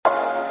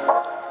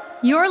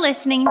You're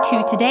listening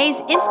to today's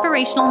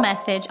inspirational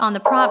message on the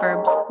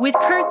Proverbs with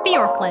Kurt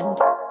Bjorklund.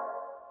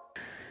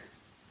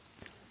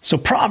 So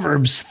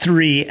Proverbs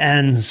 3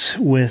 ends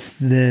with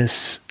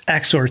this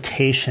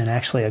exhortation,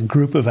 actually a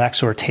group of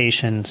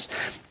exhortations.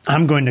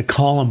 I'm going to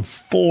call them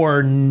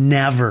 4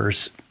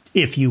 nevers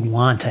if you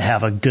want to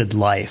have a good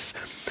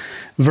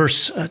life.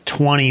 Verse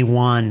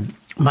 21,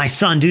 my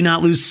son, do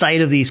not lose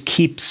sight of these.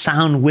 Keep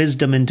sound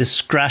wisdom and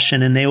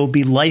discretion, and they will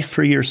be life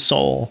for your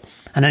soul,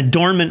 an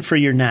adornment for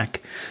your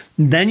neck.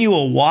 Then you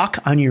will walk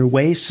on your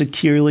way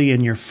securely,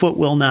 and your foot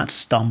will not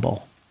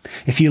stumble.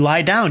 If you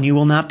lie down, you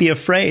will not be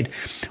afraid.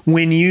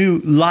 When you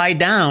lie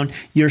down,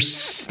 your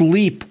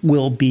sleep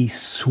will be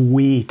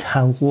sweet.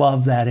 I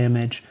love that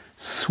image.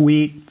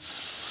 Sweet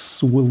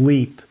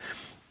sleep.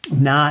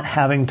 Not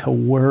having to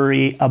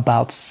worry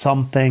about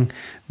something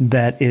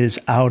that is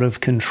out of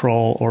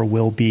control or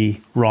will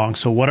be wrong.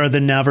 So what are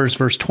the nevers?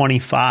 Verse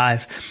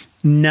 25.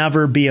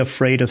 Never be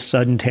afraid of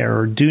sudden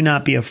terror. Do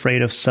not be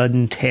afraid of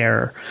sudden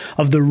terror,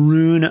 of the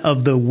ruin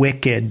of the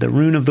wicked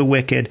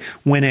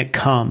when it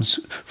comes.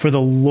 For the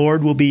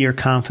Lord will be your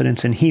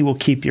confidence, and he will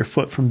keep your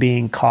foot from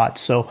being caught.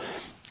 So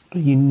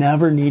you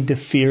never need to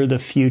fear the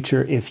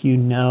future if you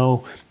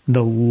know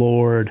the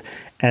Lord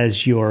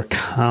as your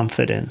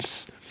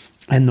confidence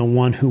and the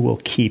one who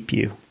will keep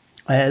you.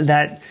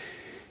 That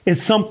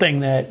is something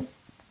that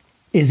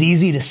is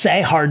easy to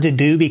say, hard to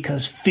do,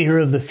 because fear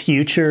of the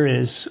future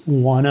is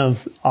one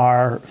of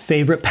our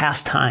favorite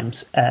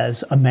pastimes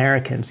as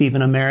Americans,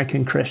 even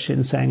American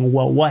Christians, saying,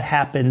 well, what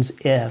happens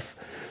if?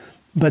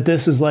 But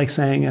this is like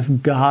saying,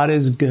 if God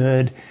is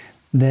good,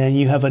 then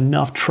you have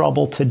enough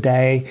trouble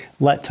today.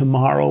 Let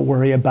tomorrow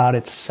worry about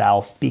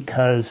itself,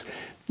 because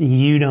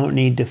you don't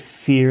need to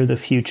fear the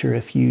future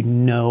if you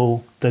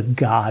know the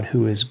God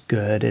who is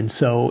good. And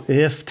so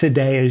if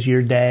today is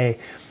your day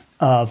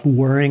of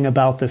worrying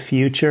about the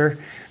future,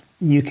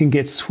 you can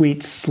get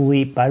sweet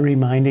sleep by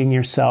reminding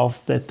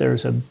yourself that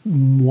there's a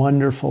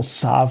wonderful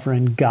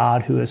sovereign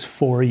God who is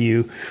for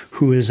you,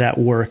 who is at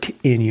work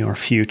in your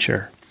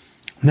future.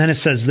 And then it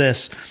says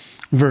this,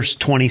 verse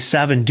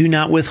 27, do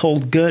not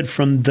withhold good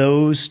from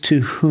those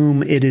to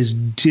whom it is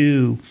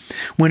due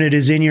when it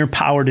is in your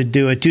power to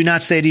do it. Do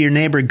not say to your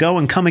neighbor, go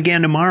and come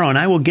again tomorrow, and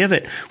I will give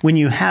it when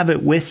you have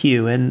it with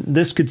you. And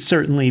this could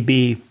certainly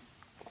be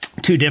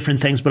 2 different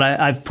things, but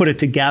I've put it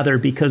together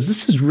because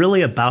this is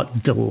really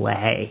about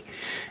delay.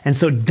 And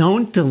so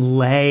don't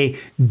delay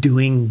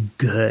doing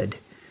good.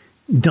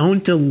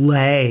 Don't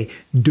delay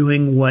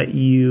doing what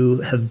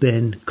you have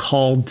been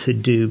called to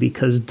do,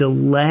 because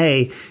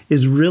delay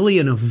is really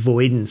an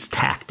avoidance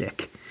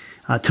tactic.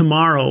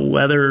 Tomorrow,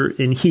 whether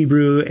in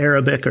Hebrew,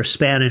 Arabic, or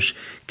Spanish,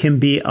 can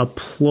be a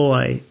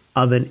ploy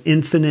of an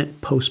infinite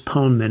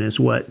postponement,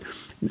 is what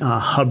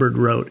Hubbard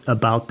wrote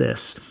about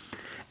this.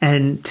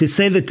 And to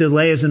say that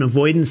delay is an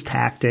avoidance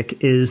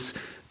tactic is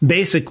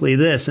basically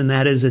this, and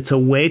that is it's a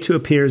way to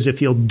appear as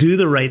if you'll do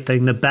the right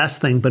thing, the best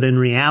thing, but in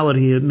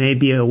reality, it may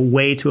be a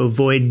way to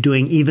avoid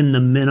doing even the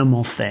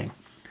minimal thing.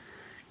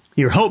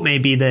 Your hope may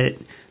be that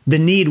the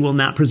need will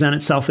not present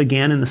itself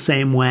again in the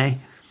same way.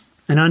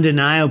 And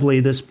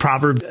undeniably, this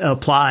proverb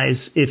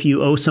applies if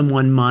you owe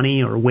someone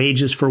money or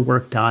wages for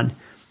work done.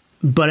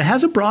 But it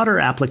has a broader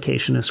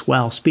application as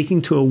well,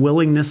 speaking to a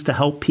willingness to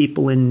help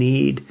people in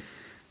need.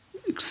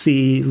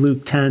 See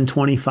Luke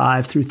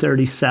 10:25 through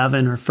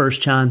 37, or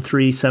 1 John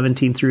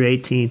 3:17 through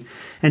 18,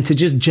 and to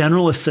just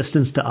general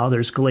assistance to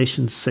others,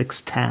 Galatians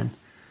 6:10.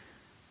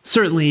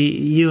 Certainly,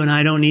 you and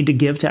I don't need to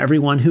give to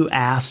everyone who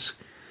asks,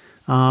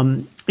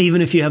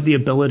 even if you have the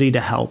ability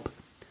to help,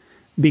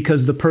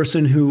 because the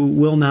person who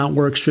will not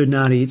work should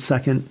not eat,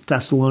 2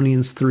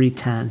 Thessalonians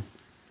 3:10.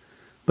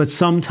 But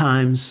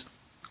sometimes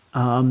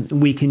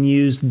we can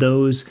use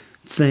those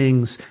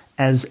things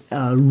as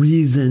a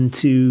reason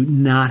to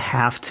not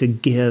have to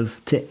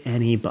give to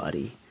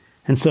anybody.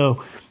 And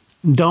so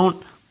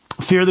don't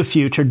fear the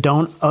future.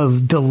 Don't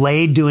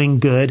delay doing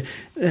good.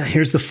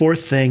 Here's the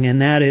 4th thing,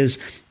 and that is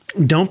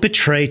don't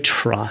betray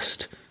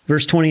trust.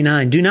 Verse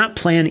 29, do not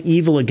plan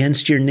evil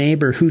against your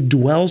neighbor who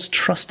dwells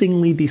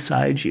trustingly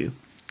beside you.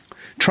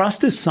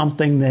 Trust is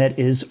something that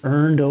is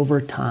earned over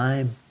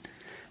time.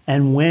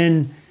 And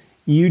when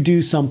you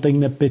do something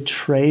that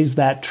betrays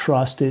that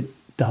trust, it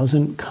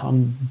doesn't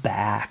come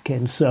back.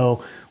 And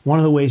so one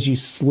of the ways you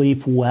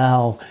sleep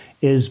well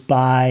is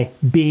by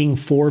being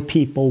for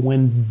people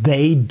when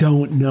they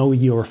don't know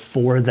you're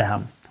for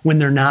them, when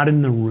they're not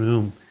in the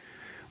room,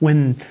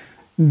 when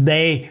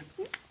they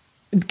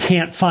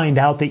can't find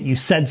out that you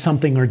said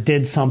something or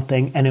did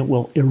something, and it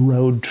will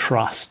erode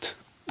trust.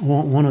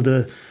 One of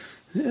the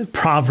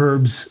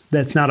proverbs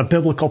that's not a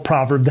biblical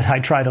proverb that I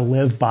try to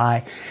live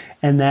by,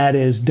 and that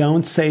is,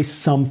 don't say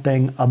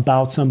something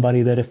about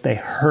somebody that if they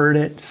heard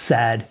it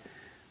said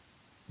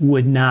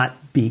would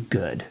not be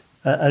good.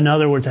 In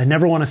other words, I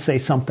never want to say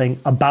something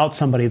about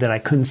somebody that I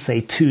couldn't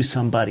say to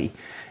somebody.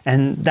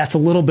 And that's a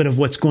little bit of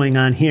what's going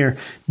on here.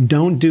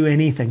 Don't do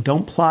anything.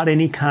 Don't plot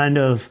any kind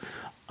of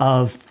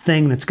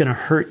thing that's going to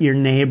hurt your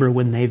neighbor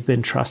when they've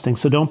been trusting.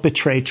 So don't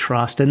betray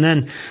trust. And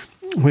then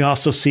We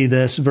also see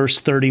this, verse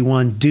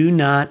 31, do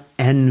not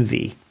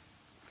envy.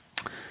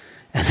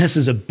 And this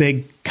is a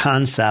big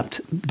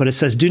concept, but it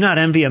says, do not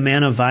envy a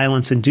man of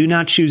violence and do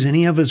not choose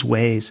any of his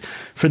ways,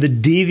 for the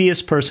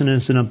devious person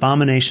is an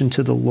abomination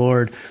to the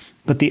Lord,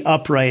 but the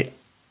upright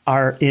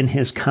are in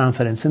his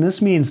confidence. And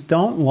this means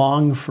don't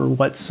long for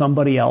what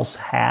somebody else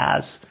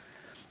has,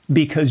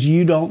 because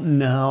you don't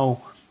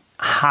know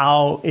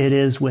how it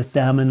is with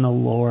them in the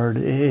Lord.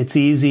 It's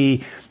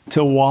easy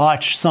to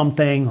watch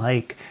something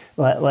like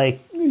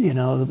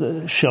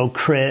the show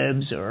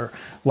Cribs or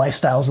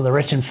Lifestyles of the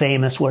Rich and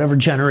Famous, whatever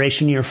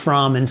generation you're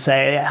from, and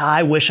say,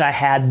 I wish I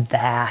had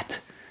that,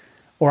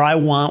 or I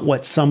want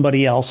what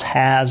somebody else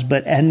has.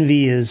 But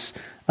envy is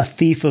a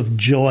thief of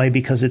joy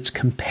because it's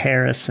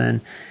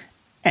comparison,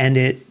 and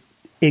it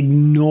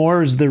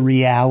ignores the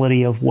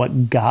reality of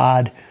what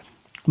God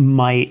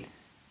might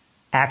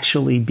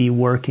actually be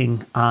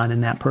working on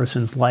in that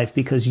person's life,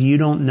 because you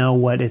don't know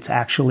what it's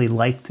actually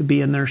like to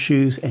be in their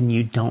shoes, and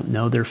you don't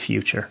know their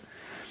future.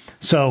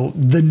 So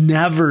the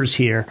nevers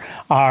here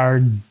are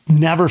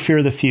never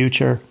fear the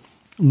future,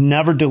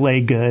 never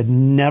delay good,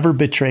 never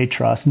betray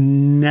trust,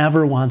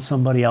 never want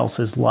somebody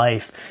else's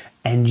life.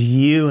 And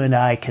you and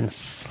I can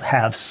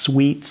have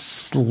sweet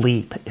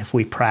sleep if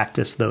we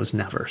practice those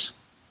nevers.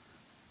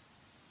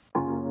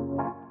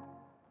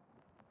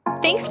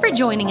 Thanks for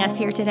joining us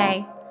here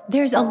today.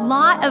 There's a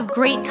lot of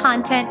great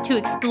content to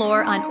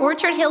explore on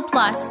Orchard Hill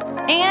Plus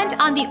and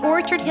on the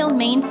Orchard Hill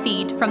main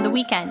feed from the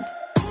weekend.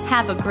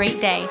 Have a great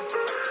day.